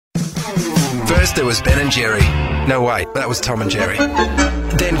First there was Ben and Jerry. No, wait, that was Tom and Jerry.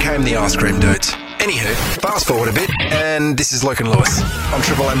 Then came the ice cream dudes. Anywho, fast forward a bit, and this is Luke and Lewis on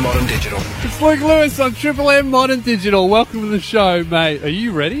Triple M Modern Digital. It's Luke Lewis on Triple M Modern Digital. Welcome to the show, mate. Are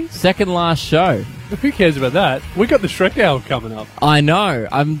you ready? Second last show. Who cares about that? We got the Shrek Hour coming up. I know.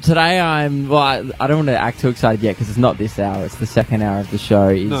 I don't want to act too excited yet because it's not this hour. It's the second hour of the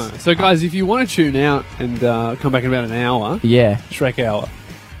show. No. So, guys, if you want to tune out and come back in about an hour, Yeah. Shrek Hour.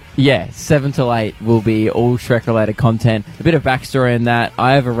 Yeah, 7 till 8 will be all Shrek-related content. A bit of backstory in that.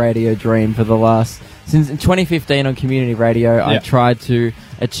 I have a radio dream since in 2015 on community radio, I tried to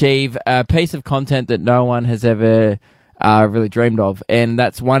achieve a piece of content that no one has ever really dreamed of. And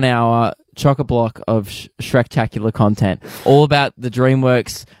that's 1 hour chock-a-block of Shrektacular content. All about the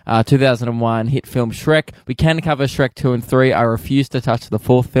DreamWorks 2001 hit film Shrek. We can cover Shrek 2 and 3. I refuse to touch the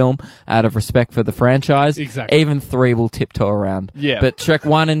fourth film out of respect for the franchise. Exactly. Even 3 will tiptoe around. Yeah. But Shrek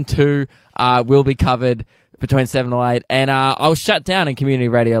 1 and 2 will be covered between 7 and 8. And I was shut down in community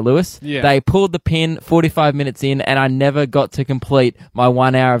radio, Lewis. Yeah. They pulled the pin 45 minutes in, and I never got to complete my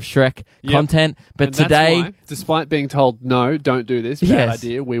 1 hour of Shrek content. But And today... that's why, despite being told, no, don't do this, bad Yes.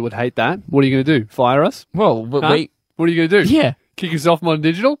 idea, we would hate that. What are you going to do? Fire us? Well, Huh? What are you going to do? Yeah. Kick us off Modern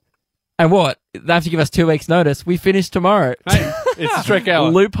Digital? And what? They have to give us 2 weeks' notice. We finish tomorrow. Hey, it's Shrek Hour.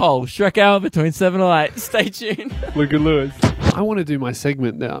 Loophole. Shrek Hour between 7 and 8. Stay tuned. Luke and Lewis. I want to do my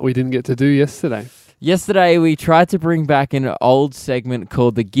segment that we didn't get to do yesterday. Yesterday, we tried to bring back an old segment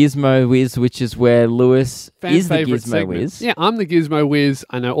called the Gizmo Whiz, which is where Lewis is the Fan-favourite Gizmo segment. Whiz. Yeah, I'm the Gizmo Whiz.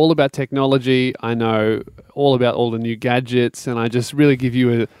 I know all about technology. I know all about all the new gadgets, and I just really give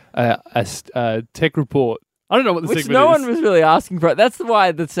you a tech report. I don't know what the Which segment no is. one was really asking for. That's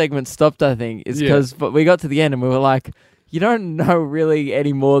why the segment stopped, I think, is because but we got to the end and we were like, you don't know really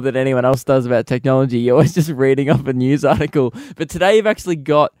any more than anyone else does about technology. You're always just reading off a news article. But today you've actually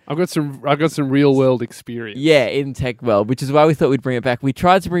got... I've got some real world experience. Yeah, in tech world, which is why we thought we'd bring it back. We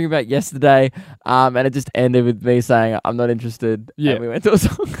tried to bring it back yesterday, and it just ended with me saying, I'm not interested. Yeah. And we went to a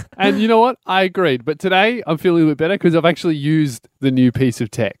song. And you know what? I agreed. But today I'm feeling a bit better because I've actually used the new piece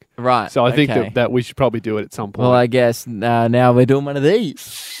of tech. Right. So I think okay. that we should probably do it at some point. Well, I guess now we're doing one of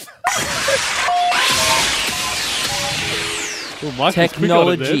these. Well, Mike was quick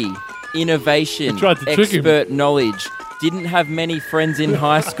on it there. Technology, innovation, tried to trick him. expert knowledge. Didn't have many friends in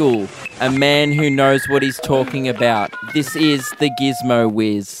high school. A man who knows what he's talking about. This is the Gizmo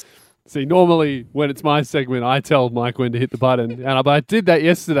Whiz. See, normally when it's my segment, I tell Mike when to hit the button. And I did that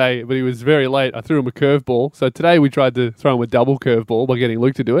yesterday, but he was very late. I threw him a curveball. So today we tried to throw him a double curveball by getting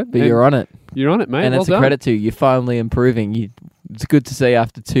Luke to do it. But And you're on it. You're on it, mate. And well that's done. a credit to you. You're finally improving. It's good to see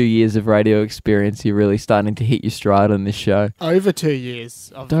after 2 years of radio experience, you're really starting to hit your stride on this show. Over 2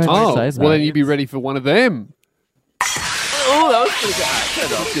 years. Of Don't Oh, say that. well then you'd be ready for one of them. Oh, that was pretty good.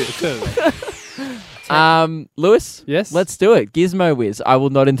 Turn it off. Lewis? Yes? Let's do it. Gizmo Whiz. I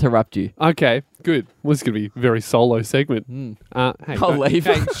will not interrupt you. Okay, good. Well, this is going to be a very solo segment. Hey, I'll don't- leave.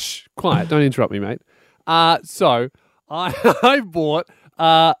 Hey, shh, quiet. Don't interrupt me, mate. So, I bought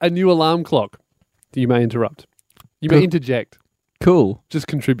a new alarm clock. You may interrupt. You may Cool. interject. Cool. Just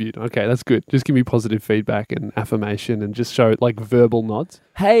contribute. Okay, that's good. Just give me positive feedback and affirmation and just show like verbal nods.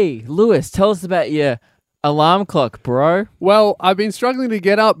 Hey, Lewis, tell us about your alarm clock, bro. Well, I've been struggling to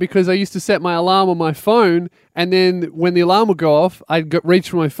get up because I used to set my alarm on my phone, and then when the alarm would go off, I'd reach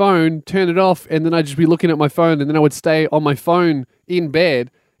for my phone, turn it off, and then I'd just be looking at my phone, and then I would stay on my phone in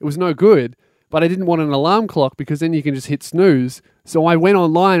bed. It was no good, but I didn't want an alarm clock because then you can just hit snooze. So I went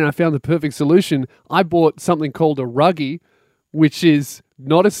online and I found the perfect solution. I bought something called a Ruggy, which is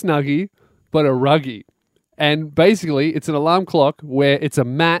not a Snuggie, but a Ruggy. And basically, it's an alarm clock where it's a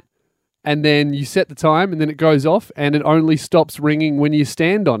mat, and then you set the time, and then it goes off, and it only stops ringing when you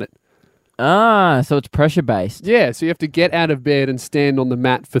stand on it. Ah, so it's pressure based. Yeah, so you have to get out of bed and stand on the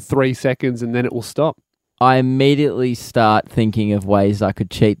mat for 3 seconds, and then it will stop. I immediately start thinking of ways I could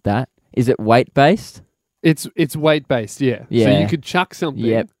cheat that. Is it weight based? It's weight based, yeah. Yeah. So you could chuck something.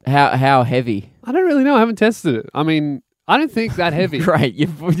 Yep. How heavy? I don't really know. I haven't tested it. I mean, I don't think that heavy. Great, you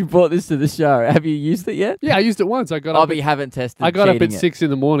brought this to the show. Have you used it yet? Yeah, I used it once. I got Oh, up. but you haven't tested. I got up at cheating it. 6 in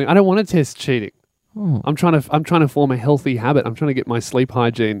the morning. I don't want to test cheating. Oh. I'm trying to form a healthy habit. I'm trying to get my sleep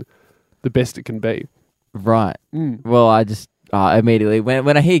hygiene the best it can be. Right. Mm. Well, I just immediately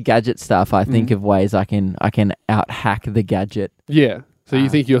when I hear gadget stuff, I think of ways I can out hack the gadget. Yeah. So you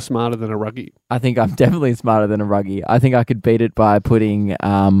think you're smarter than a Ruggy? I think I'm definitely smarter than a Ruggy. I think I could beat it by putting.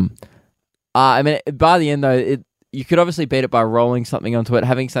 I mean, by the end though, you could obviously beat it by rolling something onto it,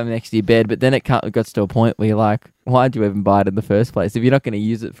 having something next to your bed, but then it gets to a point where you're like, why'd you even buy it in the first place? If you're not going to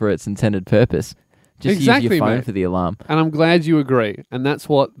use it for its intended purpose, Just use Exactly, your phone mate. for the alarm. And I'm glad you agree. And that's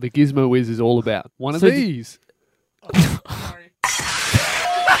what the Gizmo Whiz is all about. One of So these.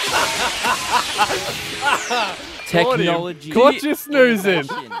 Technology. Caught you snoozing.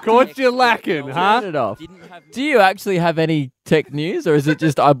 Caught you lacking, Turn huh? it off. Do you actually have any tech news, or is it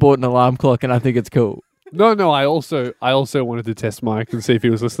just I bought an alarm clock and I think it's cool? No. I also wanted to test Mike and see if he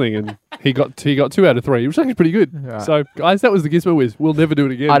was listening, and he got 2 out of 3, which is actually pretty good. Right. So, guys, that was the Gizmo Whiz. We'll never do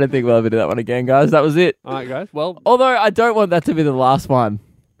it again. I don't think we'll ever do that one again, guys. That was it. All right, guys. Well, Although I don't want that to be the last one.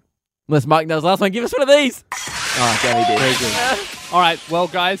 Unless Mike knows the last one, give us one of these. Oh, damn, he did. very good. All right, well,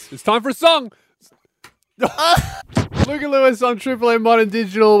 guys, it's time for a song. Luke and Lewis on Triple M Modern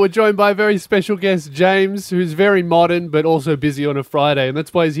Digital. We're joined by a very special guest, James, who's very modern but also busy on a Friday, and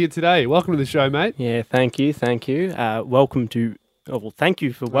that's why he's here today. Welcome to the show, mate. Yeah, thank you. Welcome to. Oh, well, thank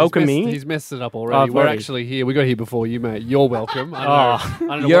you for welcoming me. He's messed it up already. We're very. actually here. We got here before you, mate. You're welcome. I don't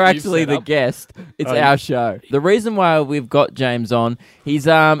know You're what you've actually set the up. guest. It's Oh, our show. The reason why we've got James on, he's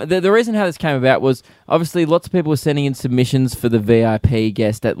the reason how this came about was obviously lots of people were sending in submissions for the VIP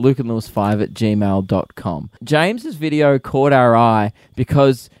guest at lukeandlewis5@gmail.com. James's video caught our eye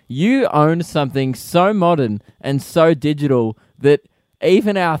because you own something so modern and so digital that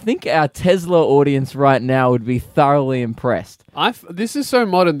even I think our Tesla audience right now would be thoroughly impressed. This is so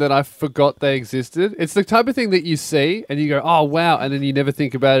modern that I forgot they existed. It's the type of thing that you see and you go, oh, wow, and then you never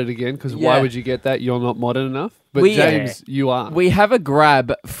think about it again because why Yeah. would you get that? You're not modern enough. But James, you are. We have a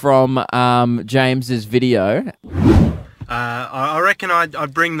grab from James's video. I reckon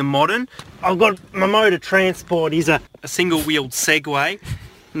I'd bring the modern. I've got my mode of transport is a single-wheeled Segway,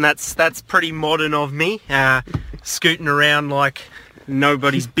 and that's pretty modern of me. Scooting around like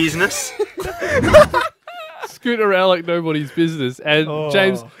nobody's business. Scooting around like nobody's business. And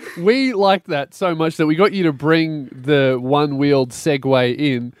James, we liked that so much that we got you to bring the one-wheeled Segway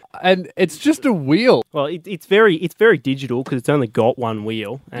in, and it's just a wheel. Well, it's very digital because it's only got one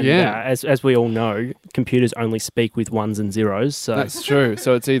wheel. And, Yeah. as we all know, computers only speak with ones and zeros. So That's true.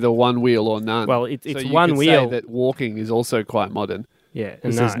 So it's either one wheel or none. well, it's so you one could wheel. say that walking is also quite modern Yeah,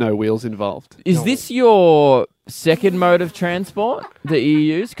 because there's no wheels involved. Is this your second mode of transport that you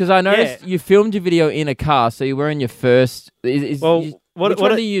use? Because I noticed you filmed your video in a car, so you were in your first. Which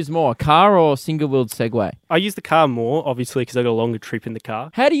one do you use more, car or single-wheeled Segway? I use the car more, obviously, because I got a longer trip in the car.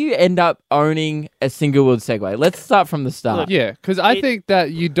 How do you end up owning a single-wheeled Segway? Let's start from the start. Yeah, because I think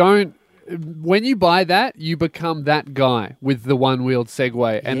that you don't. When you buy that, you become that guy with the one-wheeled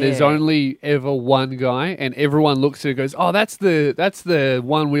Segway, and there's Yeah. only ever one guy, and everyone looks at it and goes, "Oh, that's the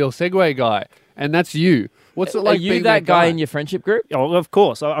one-wheel Segway guy," and that's you. What's it like? Are you being that guy in your friendship group? Oh, of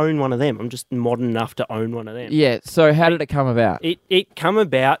course, I own one of them. I'm just modern enough to own one of them. Yeah. So how did it come about? It come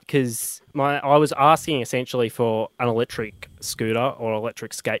about because I was asking essentially for an electric scooter or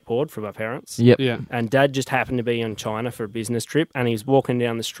electric skateboard from my parents. Yep. Yeah. And Dad just happened to be in China for a business trip, and he was walking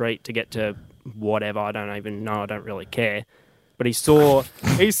down the street to get to whatever. I don't even know. I don't really care. But he saw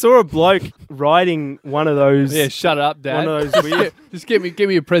a bloke riding one of those. Yeah, shut up, Dad. One of those weird. Just give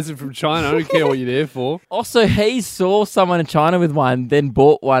me a present from China. I don't care what you're there for. Also, he saw someone in China with one, then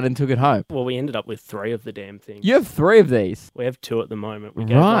bought one and took it home. Well, we ended up with 3 of the damn things. You have 3 of these. We have 2 at the moment. We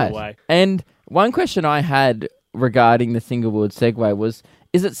gave one away. And one question I had regarding the single-wheeled Segway was,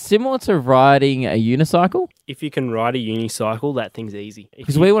 is it similar to riding a unicycle? If you can ride a unicycle, that thing's easy.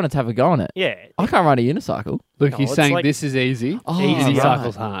 Because we wanted to have a go on it. Yeah. I can't ride a unicycle. Look, No, he's it's saying like- this is easy. Oh, Easy right.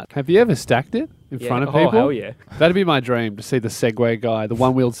 cycle's hard. Have you ever stacked it in front of people? Oh, hell yeah. That'd be my dream, to see the Segway guy, the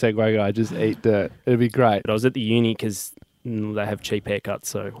one-wheeled Segway guy, just eat dirt. It'd be great. But I was at the uni because they have cheap haircuts,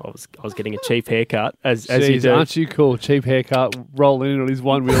 so I was getting a cheap haircut as you Jeez, do. aren't you cool? Cheap haircut, rolling in on his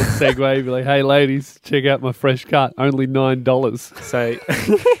one-wheeled Segway, be like, hey, ladies, check out my fresh cut, only $9. So,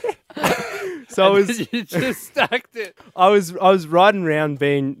 so I was You just stacked it. I was riding around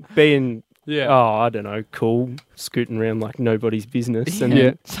being Yeah. oh, I don't know, cool, scooting around like nobody's business. And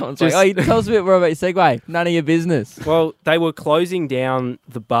Yeah. Someone's Just- like, oh, tell us a bit more about your Segway. None of your business. well, they were closing down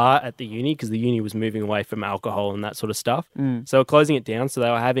the bar at the uni because the uni was moving away from alcohol and that sort of stuff. So we're closing it down. So they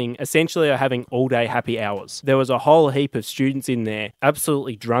were having all day happy hours. There was a whole heap of students in there,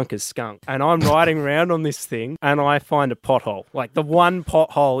 absolutely drunk as skunk. And I'm riding around on this thing and I find a pothole. Like the one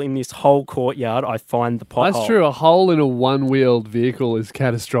pothole in this whole courtyard, I find the pothole. That's true. A hole in a one-wheeled vehicle is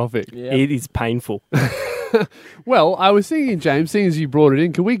catastrophic. It is painful. Well, I was thinking, James, seeing as you brought it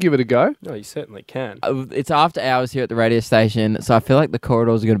in, can we give it a go? No, you certainly can. It's after hours here at the radio station, so I feel like the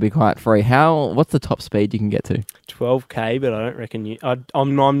corridors are going to be quite free. What's the top speed you can get to? 12k, but I don't reckon you.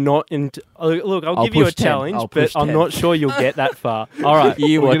 I'm not into. Look, I'll I'll give you a push 10. challenge, I'll but push I'm 10. not sure you'll get that far. All right,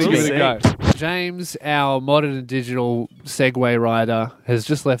 You we're watch gonna me. give it a go. James, our modern and digital Segway rider, has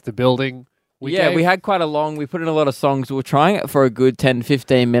just left the building. We had quite a long. We put in a lot of songs. We were trying it for a good 10,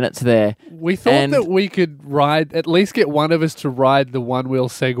 15 minutes there. We thought that we could at least get one of us to ride the one-wheel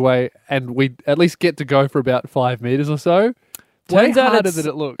Segway, and we'd at least get to go for about 5 meters or so. Turns out harder than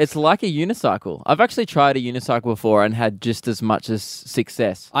it looks. It's like a unicycle. I've actually tried a unicycle before and had just as much as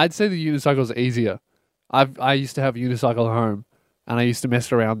success. I'd say the unicycle's easier. I used to have a unicycle at home, and I used to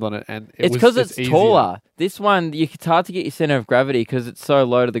mess around on it, and it's because it's easier. taller. This one, it's hard to get your center of gravity because it's so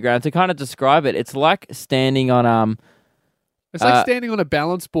low to the ground. To kind of describe it, it's like standing on It's like standing on a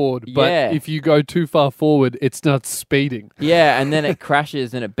balance board, but if you go too far forward, it starts speeding. Yeah, and then it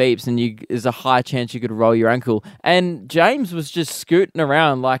crashes and it beeps, and there's a high chance you could roll your ankle. And James was just scooting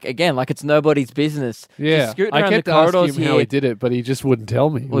around like it's nobody's business. Yeah, just scooting I around kept the corridors asking him how he did it, but he just wouldn't tell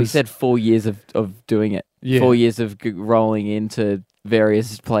me. Well, he said 4 years of doing it. Yeah. 4 years of rolling into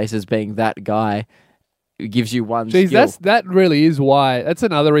various places, being that guy. It gives you one skill. That really is why. That's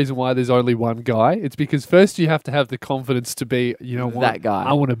another reason why there's only one guy. It's because first you have to have the confidence to be, that guy.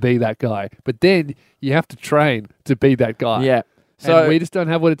 I want to be that guy. But then you have to train to be that guy. Yeah. So and we just don't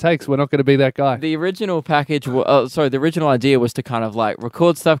have what it takes. We're not going to be that guy. The original the original idea was to kind of like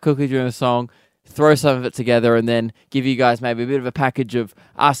record stuff quickly during the song, throw some of it together, and then give you guys maybe a bit of a package of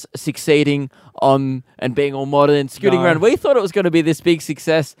us succeeding on and being all modern, scooting around. We thought it was going to be this big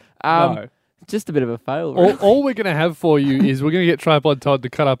success. No. Just a bit of a fail. Really. All we're going to have for you is we're going to get Tripod Todd to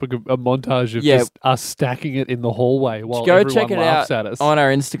cut up a montage of just us stacking it in the hallway while go everyone check it laughs out at us. On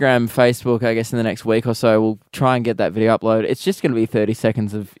our Instagram, Facebook, I guess in the next week or so. We'll try and get that video uploaded. It's just going to be 30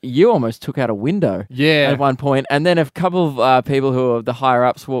 seconds of you almost took out a window at one point. And then a couple of people who are the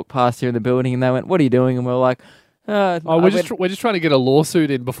higher-ups walked past here in the building and they went, "What are you doing?" And we're like... we're just trying to get a lawsuit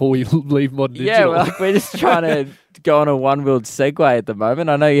in before we leave Modern Digital. Yeah, we're just trying to go on a one-wheeled Segway at the moment.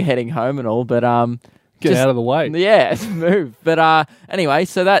 I know you're heading home and all, but... Get out of the way. Yeah, move. But anyway,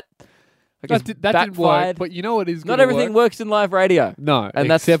 so that didn't work. But you know what is not everything works in live radio. No, and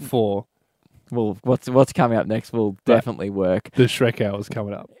except for what's coming up next will definitely work. The Shrek Hour's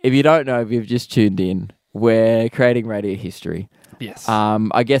coming up. If you don't know, if you've just tuned in, we're creating radio history. Yes.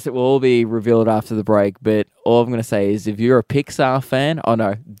 I guess it will all be revealed after the break, but all I'm going to say is if you're a Pixar fan... Oh,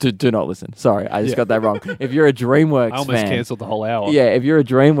 no, do not listen. Sorry, I just got that wrong. If you're a DreamWorks fan... I almost cancelled the whole hour. Yeah, if you're a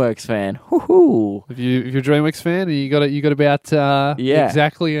DreamWorks fan, whoo-hoo. If you're a DreamWorks fan and you got about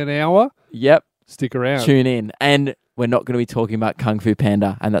exactly an hour... Yep. Stick around. Tune in. And we're not going to be talking about Kung Fu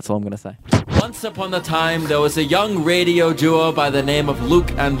Panda, and that's all I'm going to say. Once upon a time, there was a young radio duo by the name of Luke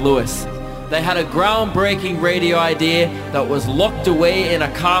and Lewis. They had a groundbreaking radio idea that was locked away in a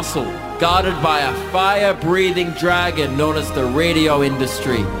castle, guarded by a fire-breathing dragon known as the radio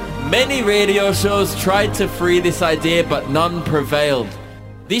industry. Many radio shows tried to free this idea, but none prevailed.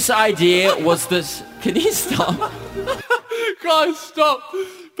 This idea was this... Can you stop? Guys, stop!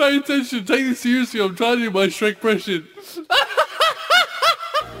 Pay attention, take this seriously, I'm trying to do my Shrek impression.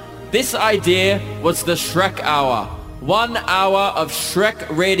 This idea was the Shrek Hour. 1 hour of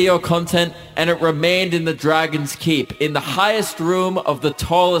Shrek radio content, and it remained in the Dragon's Keep, in the highest room of the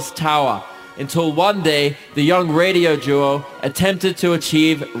tallest tower, until one day the young radio duo attempted to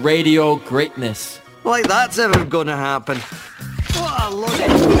achieve radio greatness. Like that's ever gonna happen.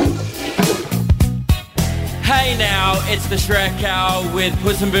 Hey now, it's the Shrek Hour with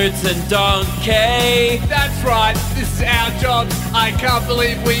Puss in Boots and Donkey. That's right, this is our job. I can't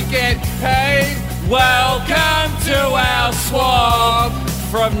believe we get paid. Welcome to our swamp.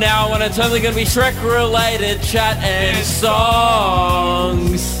 From now on, it's only going to be Shrek-related chat and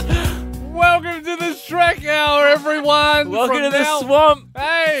songs. Welcome to the Shrek Hour, everyone. Welcome to the swamp.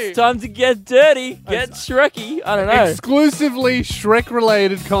 Hey. It's time to get dirty, get Shreky. I don't know. Exclusively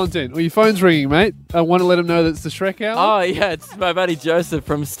Shrek-related content. Well, your phone's ringing, mate. I want to let them know that it's the Shrek Hour. Oh, yeah, it's my buddy Joseph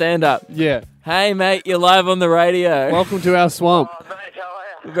from Stand Up. Yeah. Hey, mate, you're live on the radio. Welcome to our swamp. Oh, mate, how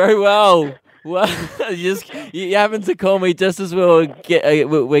are you? Very well. Well, you happen to call me just as we're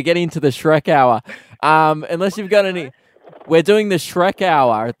getting to the Shrek Hour. Unless you've got any... We're doing the Shrek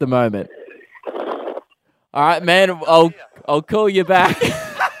Hour at the moment. All right, man, I'll call you back.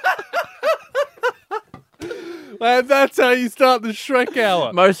 And that's how you start the Shrek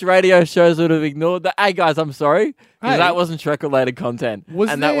Hour. Most radio shows would have ignored that. Hey, guys, I'm sorry. Because that wasn't Shrek-related content.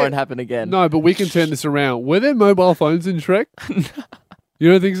 That won't happen again. No, but we can turn this around. Were there mobile phones in Shrek?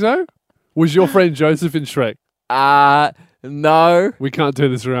 You don't think so? Was your friend Joseph in Shrek? No. We can't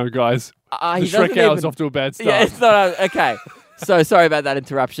turn this around, guys. The Shrek Hour's off to a bad start. Yeah, it's not... Okay. So sorry about that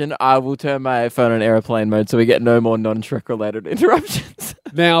interruption. I will turn my phone on airplane mode so we get no more non-Shrek related interruptions.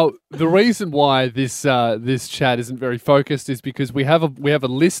 Now, the reason why this chat isn't very focused is because we have a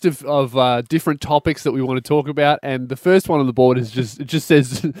list of different topics that we want to talk about, and the first one on the board is just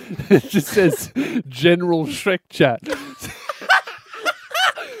says general Shrek chat.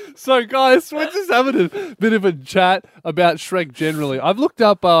 So, guys, we're just having a bit of a chat about Shrek generally. I've looked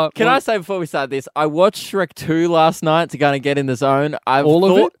up. Can I say before we start this, I watched Shrek 2 last night to kind of get in the zone.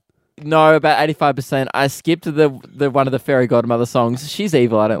 Of it? No, about 85%. I skipped the one of the fairy godmother songs. She's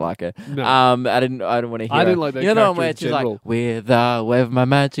evil. I don't like her. No. I didn't want to hear. I didn't like that. You know the one where she's like, "With the wave of my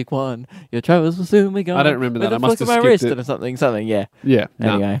magic wand, your troubles will soon be gone." I don't remember that. With I the must flick have of my wrist skipped it. or something. Yeah. Yeah.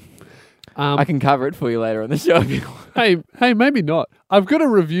 No. Anyway, I can cover it for you later on the show if you want. Hey, maybe not. I've got a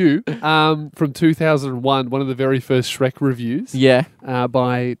review from 2001, one of the very first Shrek reviews. Yeah.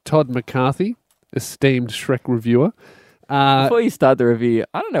 By Todd McCarthy, esteemed Shrek reviewer. Before you start the review,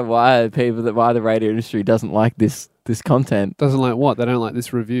 I don't know why the radio industry doesn't like this content. Doesn't like what? They don't like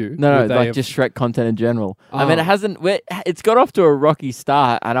this review? No, just Shrek content in general. I mean, it's got off to a rocky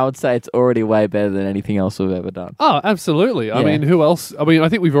start, and I would say it's already way better than anything else we've ever done. Oh, absolutely. I mean, who else? I mean, I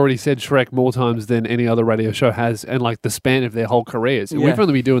think we've already said Shrek more times than any other radio show has, and like the span of their whole careers. We've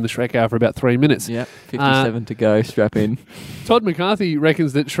only been doing the Shrek Hour for about 3 minutes. Yeah, 57 to go, strap in. Todd McCarthy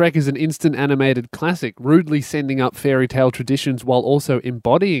reckons that Shrek is an instant animated classic, rudely sending up fairy tale traditions while also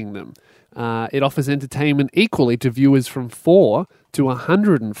embodying them. It offers entertainment equally to viewers from 4 to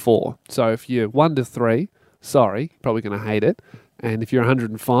 104. So if you're 1 to 3, sorry, probably going to hate it. And if you're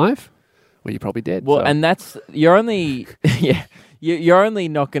 105, well, you're probably dead. Well, so. and you're only you're only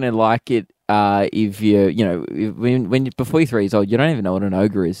not going to like it if when before you're 3 years old, you don't even know what an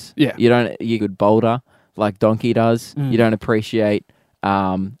ogre is. Yeah, you could boulder like Donkey does. You don't appreciate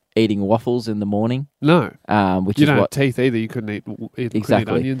eating waffles in the morning. No. Which you is don't what have teeth either. You couldn't eat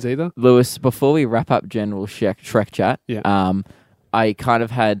exactly onions either. Lewis, before we wrap up general Shrek chat,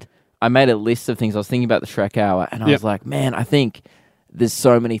 I made a list of things. I was thinking about the Shrek Hour, and I was like, man, I think there's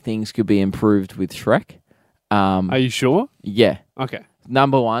so many things could be improved with Shrek. Are you sure? Yeah. Okay.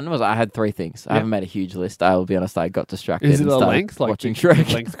 Number one was I had 3 things. I haven't made a huge list. I will be honest, I got distracted. Is it and the started length? Like watching the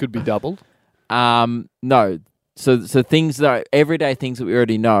Shrek. length could be doubled? No. So things that everyday things that we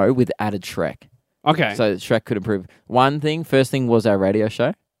already know with added Shrek. Okay. So Shrek could improve. First thing was our radio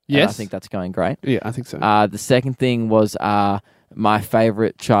show. Yes. I think that's going great. Yeah, I think so. The second thing was my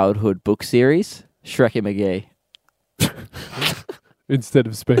favorite childhood book series, Shrek and McGee. Instead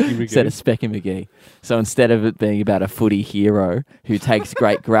of Specky McGee. Instead of Specky McGee. So instead of it being about a footy hero who takes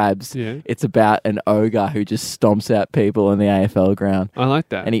great grabs, it's about an ogre who just stomps out people on the AFL ground. I like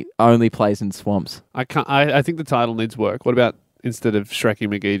that. And he only plays in swamps. I think the title needs work. What about instead of Shreky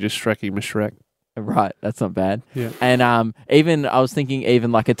McGee, just Shreky Mashrek? Right, that's not bad. Yeah. And even I was thinking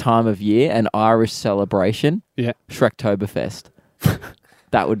even like a time of year, an Irish celebration. Yeah. Shrektoberfest.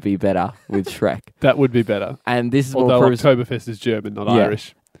 That would be better with Shrek. That would be better. And this is although more Oktoberfest is German, not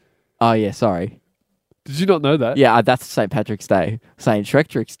Irish. Oh yeah, sorry. Did you not know that? Yeah, that's St. Patrick's Day. St.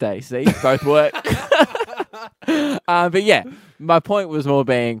 Shrektrick's Day. See, both work. But yeah, my point was more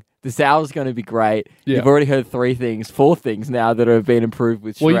being this hour's going to be great. Yeah. You've already heard 4 things now that have been improved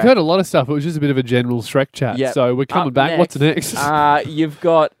with Shrek. Well, you've heard a lot of stuff. It was just a bit of a general Shrek chat. Yep. So we're coming back. What's next? You've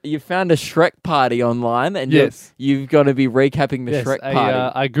found a Shrek party online, and you've got to be recapping the Shrek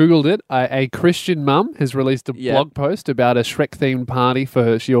party. I googled it. A Christian mum has released a blog post about a Shrek-themed party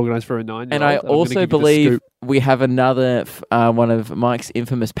she organised for her 9-year-old. And I also believe we have another one of Mike's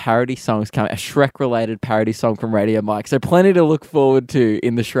infamous parody songs coming, a Shrek-related parody song from Radio Mike. So plenty to look forward to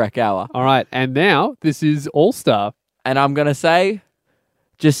in the Shrek Hour. All right, and now this is All-Star. And I'm going to say,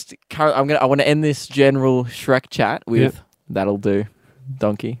 I want to end this general Shrek chat with, that'll do,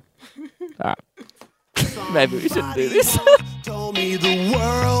 donkey. All right. Maybe we shouldn't do this. Told me the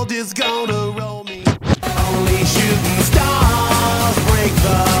world is gonna roll me. Only shooting stars break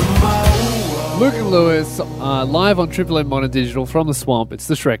the mold. Luke and Lewis, live on Triple M Modern Digital from the Swamp. It's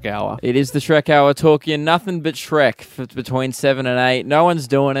the Shrek Hour. It is the Shrek Hour, talking nothing but Shrek between 7 and 8. No one's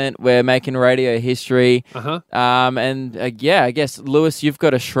doing it. We're making radio history. I guess, Lewis, you've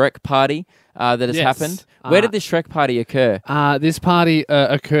got a Shrek party that has happened. Where did this Shrek party occur? This party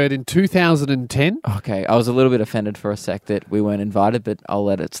occurred in 2010. Okay, I was a little bit offended for a sec that we weren't invited, but I'll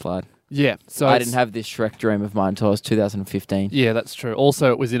let it slide. Yeah. So I didn't have this Shrek dream of mine until I was 2015. Yeah, that's true.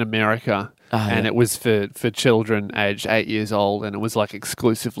 Also, it was in America. And it was for children aged 8 years old, and it was like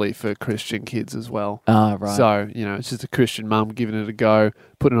exclusively for Christian kids as well. Right. So, it's just a Christian mum giving it a go,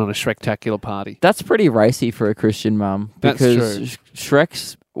 putting on a Shrektacular party. That's pretty racy for a Christian mum. That's because true.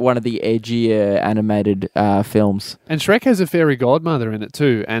 Shrek's one of the edgier animated films. And Shrek has a fairy godmother in it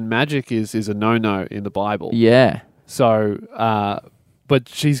too, and magic is a no-no in the Bible. Yeah. So, but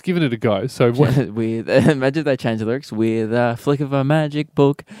she's given it a go. So what, With imagine they change the lyrics. With a flick of a magic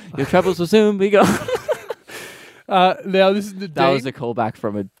book, your troubles will soon be gone. now this is the That was a callback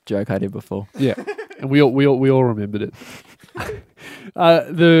from a joke I did before. Yeah, and we all remembered it.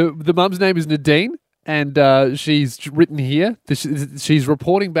 The mum's name is Nadine, and she's written here. She's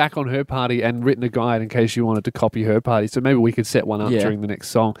reporting back on her party and written a guide in case you wanted to copy her party. So maybe we could set one up during the next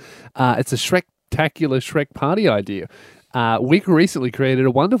song. It's a Shrek-tacular Shrek party idea. We recently created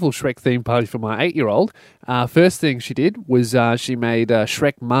a wonderful Shrek themed party for my 8-year-old. First thing she did was she made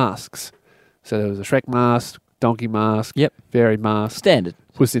Shrek masks. So there was a Shrek mask, donkey mask, fairy mask, Standard.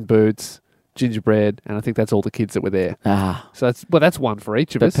 Puss in Boots, gingerbread, and I think that's all the kids that were there. So that's one for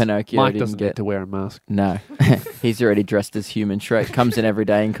each of But us. Pinocchio Mike didn't doesn't get- need to wear a mask. No. He's already dressed as human Shrek. Comes in every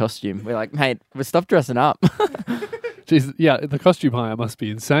day in costume. We're like, mate, stop dressing up. Jeez, yeah, the costume hire must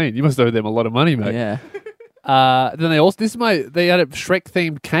be insane. You must owe them a lot of money, mate. Yeah. Then they had a Shrek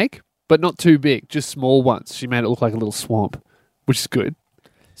themed cake, but not too big, just small ones. She made it look like a little swamp, which is good.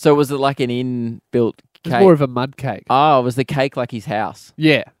 So was it like an inbuilt It's cake? more of a mud cake. Oh, was the cake like his house?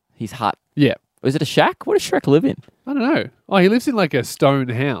 Yeah, His hut? yeah. Was it a shack? What does Shrek live in? I don't know. Oh, he lives in like a stone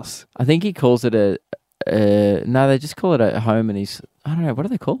house. I think he calls it a... no, they just call it a home and he's... I don't know. What do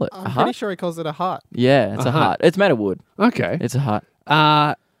they call it? A I'm hut? pretty sure he calls it a hut. Yeah, it's A a hut. hut. It's made of wood. Okay. It's a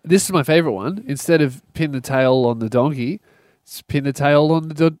hut. This is my favorite one. Instead of pin the tail on the donkey, it's pin the tail on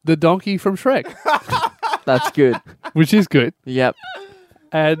the donkey from Shrek, That's good. which is good. Yep.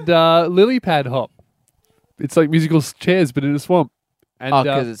 And lily pad hop. It's like musical chairs, but in a swamp. And, Oh,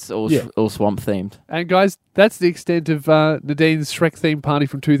 because it's all, yeah. all swamp themed. and guys, that's the extent of Nadine's Shrek themed party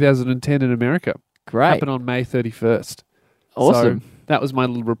from 2010 in America. Great. Happened on May 31st. Awesome. So that was my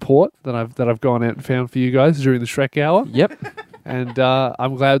little report that I've gone out and found for you guys during the Shrek hour, Yep. and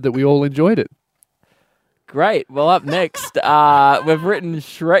I'm glad that we all enjoyed it. Great. Well, up next, we've written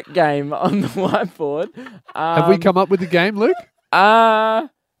Shrek game on the whiteboard. Have we come up with the game, Luke?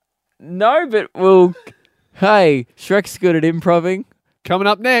 No, but we'll... Hey, Shrek's good at improving. Coming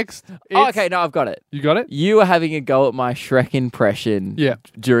up next. Oh, it's- okay, no, I've got it. You got it? You were having a go at my Shrek impression Yeah.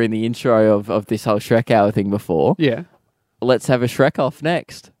 during the intro of this whole Shrek hour thing before. Yeah. Let's have a Shrek off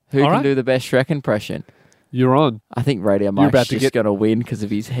next. Who All can right. do the best Shrek impression? You're on. I think Radio You're Mike's about to just get- going to win because of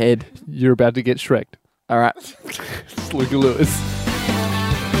his head. You're about to get Shreked. All right. It's Luke Lewis.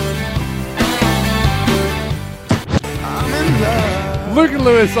 Luke and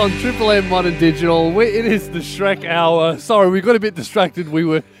Lewis on Triple M Modern Digital. It is the Shrek hour. Sorry, we got a bit distracted. We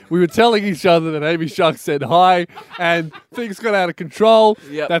were telling each other that Amy Shark said hi, and things got out of control.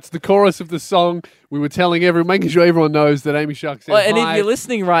 Yep. That's the chorus of the song. We were telling everyone, making sure everyone knows that Amy Shark said Well, and hi. if you're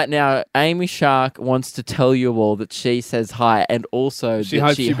listening right now, Amy Shark wants to tell you all that she says hi and also She that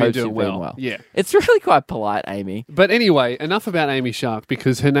hopes she you've been hopes doing you've been well. well. Yeah. It's really quite polite, Amy. But anyway, enough about Amy Shark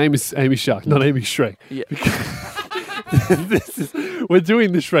because her name is Amy Shark, not Amy Shrek. Yeah. We're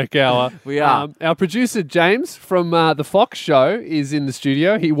doing the Shrek hour. We are. Our producer James from the Fox show is in the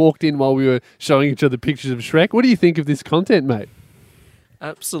studio. He walked in while we were showing each other pictures of Shrek. What do you think of this content, mate?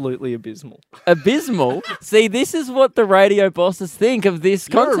 Absolutely abysmal. Abysmal. See, this is what the radio bosses think of this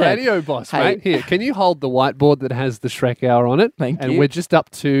You're content. a radio boss, Hey. mate. Here, can you hold the whiteboard that has the Shrek hour on it? Thank and you. we're just up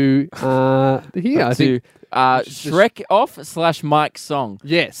to here. I think. Shrek off / Mike's song.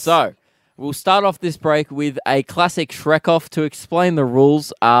 Yes. So we'll start off this break with a classic Shrek off to explain the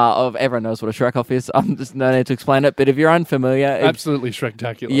rules of. Everyone knows what a Shrek off is. I'm just no need to explain it. But if you're unfamiliar, Absolutely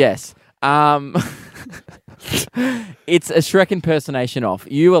Shrektacular. yes. It's a Shrek impersonation off.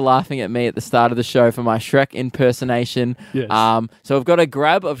 You were laughing at me at the start of the show for my Shrek impersonation. Yes. So I've got a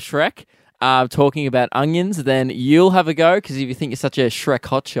grab of Shrek talking about onions. Then you'll have a go, because if you think you're such a Shrek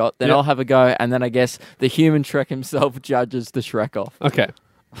hotshot, then Yep. I'll have a go. And then I guess the human Shrek himself judges the Shrek off. Okay.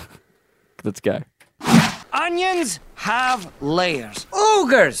 Let's go. Onions have layers.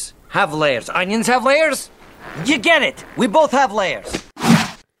 Ogres have layers. Onions have layers. You get it. We both have layers.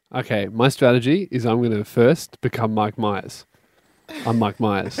 Okay, my strategy is I'm going to first become Mike Myers. I'm Mike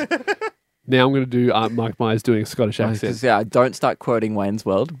Myers. Now I'm going to do Mike Myers doing a Scottish accent. Don't start quoting Wayne's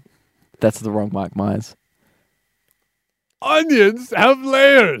World. That's the wrong Mike Myers. Onions have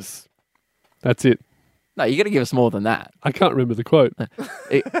layers. That's it. No, you got to give us more than that. I can't remember the quote.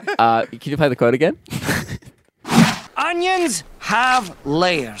 Can you play the quote again? Onions have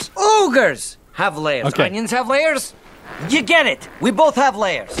layers. Ogres have layers. Okay. Onions have layers. You get it. We both have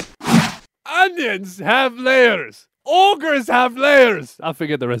layers. Onions have layers. Ogres have layers. I'll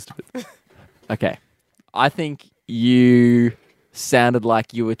forget the rest of it. Okay. I think you sounded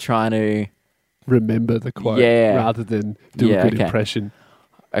like you were trying to... Remember the quote rather than do a good impression.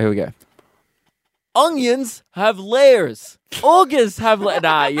 Oh, here we go. Onions have layers. Augers have layers.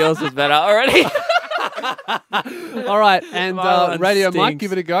 Nah, yours was better already. All right, and Radio Mike,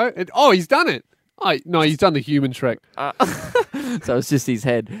 give it a go. He's done it. Oh, no, he's done the human Shrek. So it's just his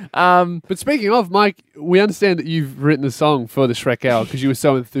head. But speaking of, Mike, we understand that you've written a song for the Shrek Hour because you were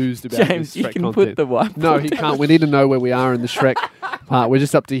so enthused about James, this Shrek you can content. put the whiteboard No, he can't. We need to know where we are in the Shrek part. We're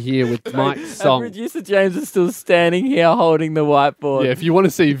just up to here with Mike's song. Producer James is still standing here holding the whiteboard. Yeah, if you want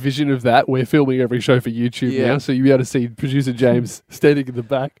to see a vision of that, we're filming every show for YouTube now, so you'll be able to see producer James standing in the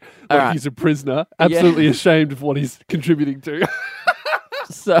back like he's a prisoner, absolutely ashamed of what he's contributing to.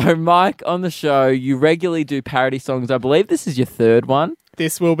 So, Mike, on the show, you regularly do parody songs. I believe this is your third one.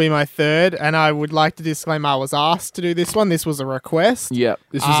 This will be my third, and I would like to disclaim I was asked to do this one. This was a request. Yep.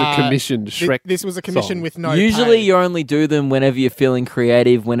 This was a commissioned Shrek This was a commission song. with no Usually pay. you only do them whenever you're feeling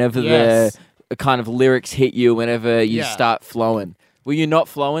creative, whenever the kind of lyrics hit you, whenever you start flowing. Were you not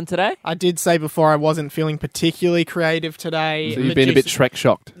flowing today? I did say before I wasn't feeling particularly creative today. So you've been a bit Shrek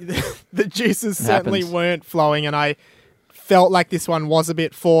shocked. The juices certainly weren't flowing, and I felt like this one was a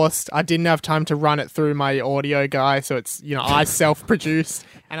bit forced. I didn't have time to run it through my audio guy, so it's I self-produced.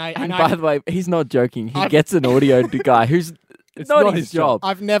 And by the way, he's not joking. He gets an audio guy who's It's not his job.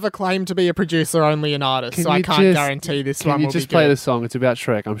 I've never claimed to be a producer, only an artist, so I can't guarantee this one will be good. Can you just play the song? It's about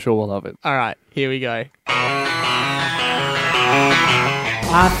Shrek. I'm sure we'll love it. All right, here we go.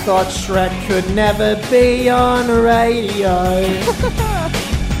 I thought Shrek could never be on radio.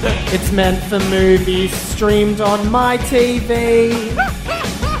 It's meant for movies streamed on my TV.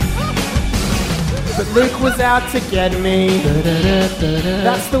 But Luke was out to get me.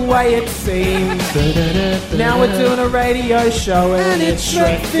 That's the way it seems. Now we're doing a radio show and it's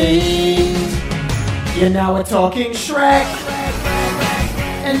Shrek themed. Yeah, now we're talking Shrek.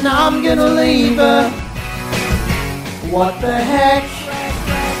 And I'm gonna leave her. What the heck?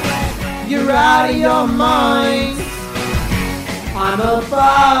 You're out of your mind. I'm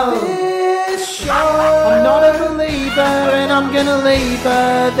above this show. I'm not a believer and I'm gonna leave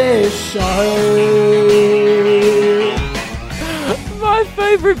her this show. My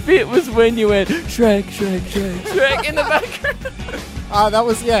favourite bit was when you went Shrek, Shrek, Shrek, Shrek in the background. That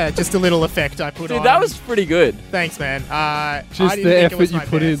was, just a little effect I put on. Dude, that was pretty good. Thanks, man. Just the effort you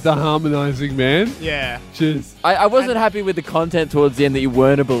put in, the harmonising, man. Yeah. Just. I wasn't happy with the content towards the end that you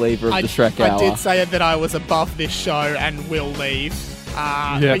weren't a believer of the Shrek Hour. I did say that I was above this show and will leave.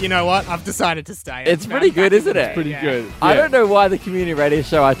 But you know what? I've decided to stay. It's pretty good, isn't it? Pretty good. Yeah. I don't know why the community radio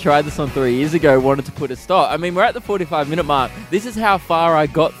show I tried this on 3 years ago wanted to put a stop. I mean, we're at the 45-minute mark. This is how far I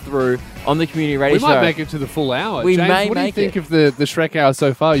got through on the community radio show. We might make it to the full hour. We James, may what do you make think it. of the Shrek Hour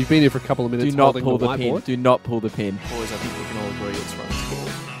so far? You've been here for a couple of minutes. Do not holding pull the whiteboard. pin. Do not pull the pin. Boys, I think we can all agree it's run its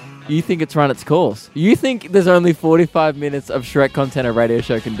course. You think it's run its course? You think there's only 45 minutes of Shrek content a radio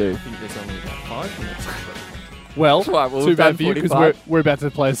show can do? I think there's only about 5 minutes. Well, Right, well, too we've bad done for you because 45. we're about to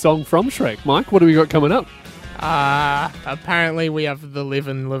play a song from Shrek. Mike, what do we got coming up? Apparently we have the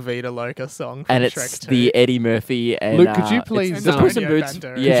Livin' La Vida Loca song from And Shrek it's 2. the Eddie Murphy and Luke, could you please, it's the um, Puss in Antonio Boots.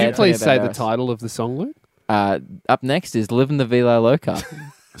 Banderas. Yeah, Could you please say Antonio the Banderas. title of the song, Luke? Up next is Livin' the Vila Loca.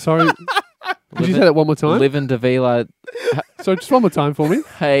 Sorry. Could you say that one more time? Livin' the Vila. So just one more time for me.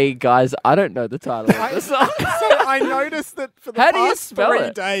 Hey guys, I don't know the title of the song. So I noticed that for the How do you past spell 3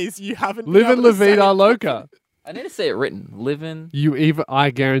 it? days you haven't been Livin' able La to say Vida it. Loca. I need to see it written. Livin'.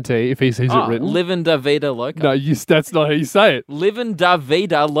 I guarantee if he sees it written. Livin' da Vida Loca. No, that's not how you say it. Livin' da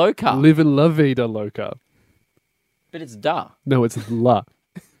Vida Loca. Livin' La Vida Loca. But it's da. No, it's La.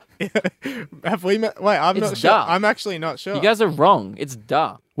 Have we met? Wait, I'm It's not sure. duh. I'm actually not sure. You guys are wrong. It's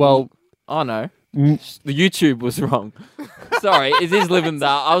da. Well, Oh no. Mm. The YouTube was wrong. Sorry, it is Livin'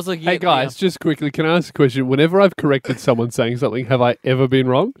 da. I was looking hey at guys, just quickly, can I ask a question? Whenever I've corrected someone saying something, have I ever been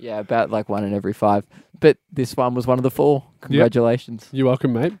wrong? Yeah, about like 1 in every 5. But this one was one of the 4. Congratulations. You're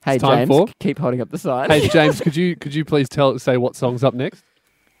welcome, mate. Hey It's time James, for. keep holding up the sign. Hey James, could you please say what song's up next?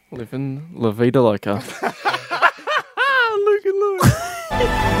 Livin' La Vida Loca. Luke and Lewis.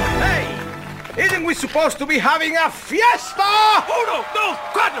 Hey! Isn't we supposed to be having a fiesta? Uno, dos,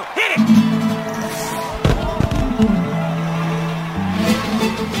 cuatro, hit it!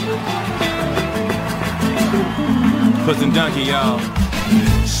 Cousin Donkey, y'all.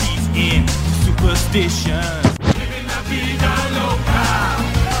 She's in superstition. Living la vida loca.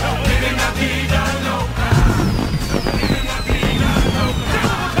 Living la vida loca. Living la vida loca.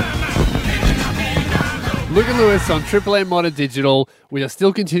 Luke and Lewis on Triple M Modern Digital. We are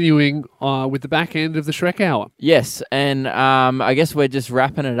still continuing with the back end of the Shrek Hour. Yes, and I guess we're just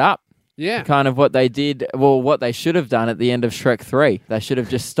wrapping it up. Yeah. Kind of what they did, well, what they should have done at the end of Shrek 3. They should have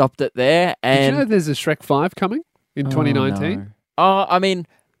just stopped it there. Did And you know there's a Shrek 5 coming in 2019? no. Oh, I mean,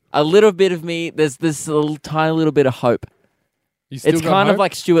 a little bit of me, there's this little tiny little bit of hope. You still It's got kind hope? of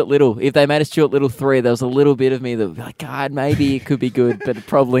like Stuart Little. If they made a Stuart Little 3, there was a little bit of me that would be like, God, maybe it could be good, but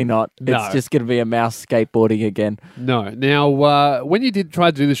probably not. No. It's just going to be a mouse skateboarding again. No. Now, when you did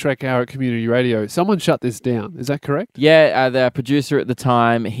try to do the Shrek Hour at Community Radio, someone shut this down. Is that correct? Yeah, the producer at the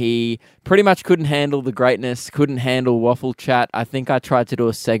time, he pretty much couldn't handle the greatness, couldn't handle waffle chat. I think I tried to do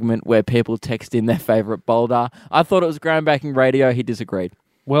a segment where people text in their favourite boulder. I thought it was groundbreaking radio. He disagreed.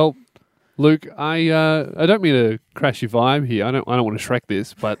 Well, Luke, I don't mean to crash your vibe here. I don't want to Shrek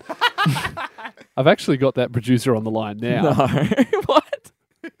this, but I've actually got that producer on the line now. No. What?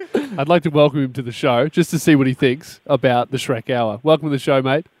 I'd like to welcome him to the show just to see what he thinks about the Shrek Hour. Welcome to the show,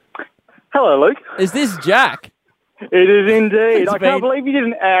 mate. Hello, Luke. Is this Jack? It is indeed. It's I can't been- believe you did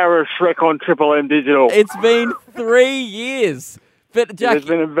an hour of Shrek on Triple M Digital. It's been 3 years. But Jack, It's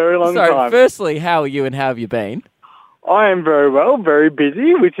been a very long so time. firstly, how are you and how have you been? I am very well, very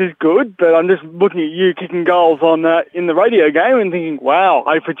busy, which is good, but I'm just looking at you kicking goals on in the radio game and thinking, wow,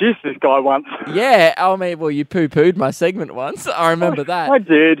 I produced this guy once. Yeah, I mean, well, you poo-pooed my segment once. I remember that. I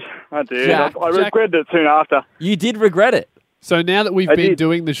did. Jack, I regretted it soon after. You did regret it. So now that we've I been did.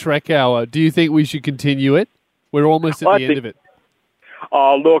 doing the Shrek Hour, do you think we should continue it? We're almost at I the end think- of it.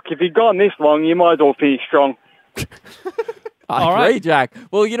 Oh, look, if you've gone this long, you might as well finish strong. I All agree, right. Jack.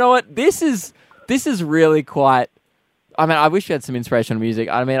 Well, you know what? This is really quite. I mean, I wish we had some inspirational music.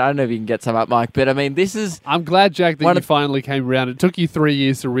 I mean, I don't know if you can get some up, Mike, but I mean, this is. I'm glad, Jack, that One you of- finally came around. It took you 3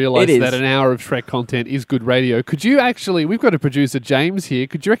 years to realise It is. that an hour of Shrek content is good radio. Could you actually, we've got a producer, James, here.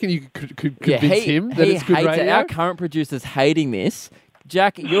 Could you reckon you could convince him that he it's good hates it. radio? Our current producer's hating this.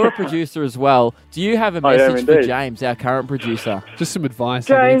 Jack, you're a producer as well. Do you have a I am message for indeed. James, our current producer? Just some advice.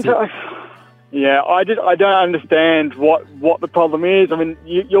 James, I I don't understand what the problem is. I mean,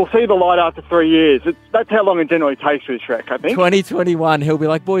 you'll see the light after 3 years. That's how long it generally takes with Shrek, I think. 2021, he'll be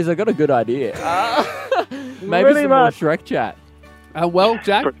like, boys, I got a good idea. Maybe Pretty some much. more Shrek chat. well,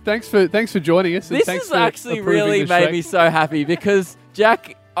 Jack, thanks for joining us. And This thanks has for actually approving really the made Shrek. me so happy because,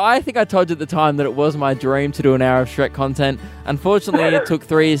 Jack, I think I told you at the time that it was my dream to do an hour of Shrek content. Unfortunately, it took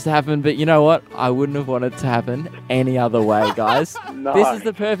 3 years to happen, but you know what? I wouldn't have wanted it to happen any other way, guys. No. This is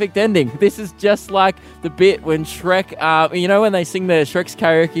the perfect ending. This is just like the bit when Shrek, you know, when they sing the Shrek's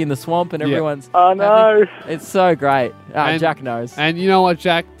karaoke in the swamp and Yeah. everyone's. Oh, no. It's so great. And- Jack knows. And you know what,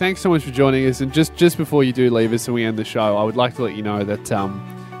 Jack? Thanks so much for joining us. And just before you do leave us and we end the show, I would like to let you know that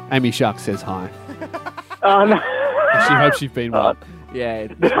Amy Shark says hi. Oh, no. And she hopes you've been well. Yeah,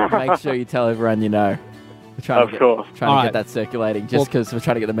 make sure you tell everyone you know. We're trying Of to get, course. Trying All to right. get that circulating Well- just because we're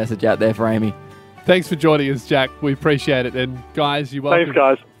trying to get the message out there for Amy. Thanks for joining us, Jack. We appreciate it. And guys, you're welcome Thanks,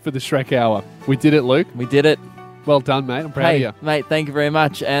 guys. for the Shrek Hour. We did it, Luke. We did it. Well done, mate. I'm proud of Hey, you. mate, thank you very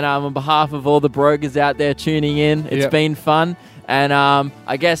much. And on behalf of all the brokers out there tuning in, it's Yep. been fun. And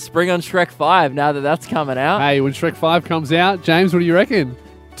I guess bring on Shrek 5 now that that's coming out. Hey, when Shrek 5 comes out, James, what do you reckon?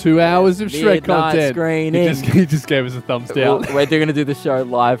 2 hours of Shrek Midnight content. screening. He just gave us a thumbs down. We're going to do the show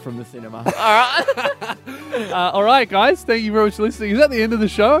live from the cinema. All right. All right, guys. Thank you very much for listening. Is that the end of the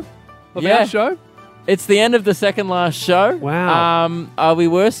show? Of Yeah. our show? It's the end of the second last show. Wow. We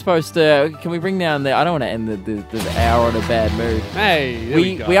were supposed to. Can we bring down the? I don't want to end the hour on a bad mood. Hey, there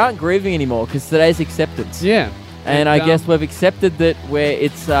we go. We aren't grieving anymore because today's acceptance. Yeah. And I guess we've accepted that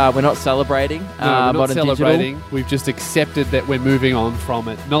we're not celebrating. No, we're not modern celebrating. digital. We've just accepted that we're moving on from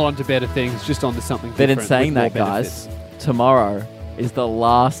it. Not onto better things, just onto something But different. in saying with that, more guys, benefits. tomorrow is the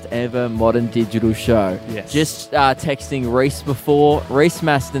last ever modern digital show. Yes. Just texting Reese before. Reese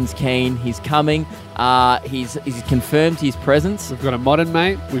Maston's keen. He's coming. He's confirmed his presence. We've got a modern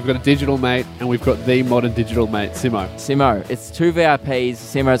mate, we've got a digital mate, and we've got the modern digital mate, Simo. Simo, it's 2 VIPs.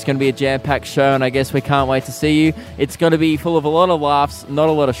 Simo, it's going to be a jam-packed show, and I guess we can't wait to see you. It's going to be full of a lot of laughs, not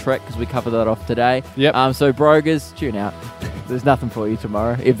a lot of Shrek, because we covered that off today. Yep. So, brogers, tune out. There's nothing for you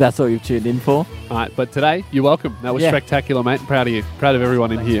tomorrow, if that's all you've tuned in for. All right, but today, you're welcome. That was Yeah. Spectacular, mate. Proud of you. Proud of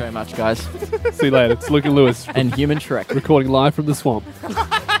everyone in Thanks here. very much, guys. See you later. It's Luke and Lewis. And Human Shrek. Recording live from the swamp.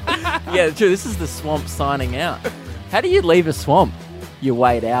 Yeah, true. This is the swamp signing out. How do you leave a swamp? You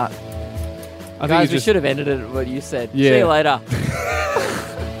wait out. I think Guys, you we just- should have ended it at what you said. Yeah. See you later.